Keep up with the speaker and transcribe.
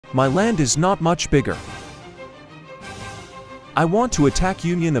My land is not much bigger. I want to attack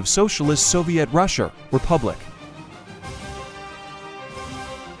Union of Socialist Soviet Russia, Republic.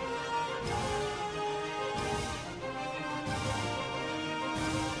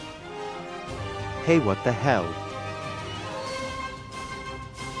 Hey, what the hell?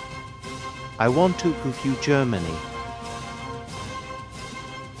 I want to goof you, Germany.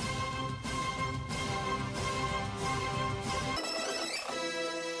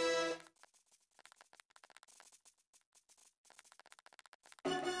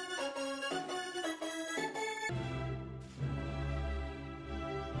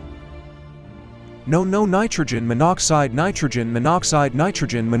 No, nitrogen monoxide, nitrogen monoxide,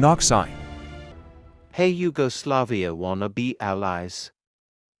 nitrogen monoxide. Hey, Yugoslavia, wanna be allies?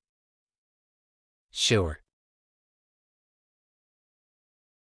 Sure.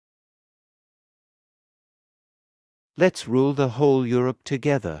 Let's rule the whole Europe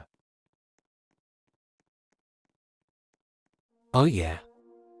together. Oh yeah.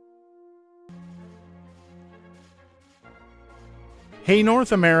 Hey,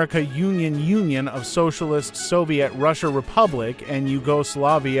 North America, Union of Socialist Soviet Russia Republic and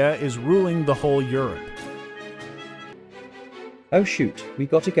Yugoslavia is ruling the whole Europe. Oh shoot, we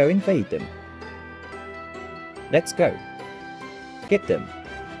gotta go invade them. Let's go. Get them.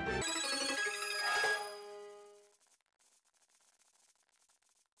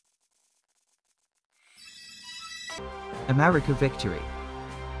 America victory.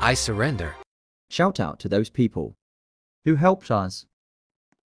 I surrender. Shout out to those people who helped us.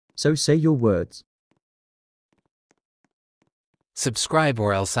 So say your words. Subscribe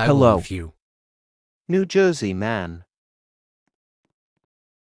or else I Hello. will leave you. New Jersey, man.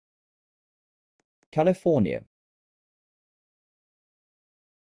 California.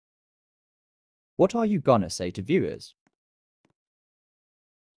 What are you gonna say to viewers?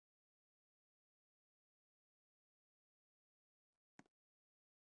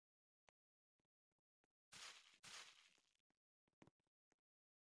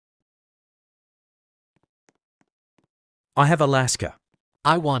 I have Alaska.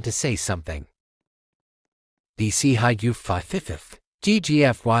 I want to say something. DC High U 5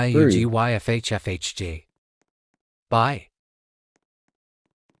 GGFYUGYFHFHG. Bye.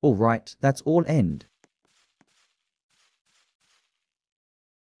 Alright, that's all end.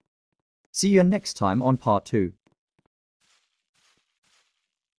 See you next time on part 2.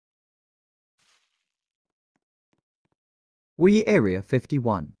 We Area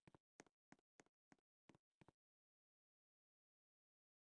 51.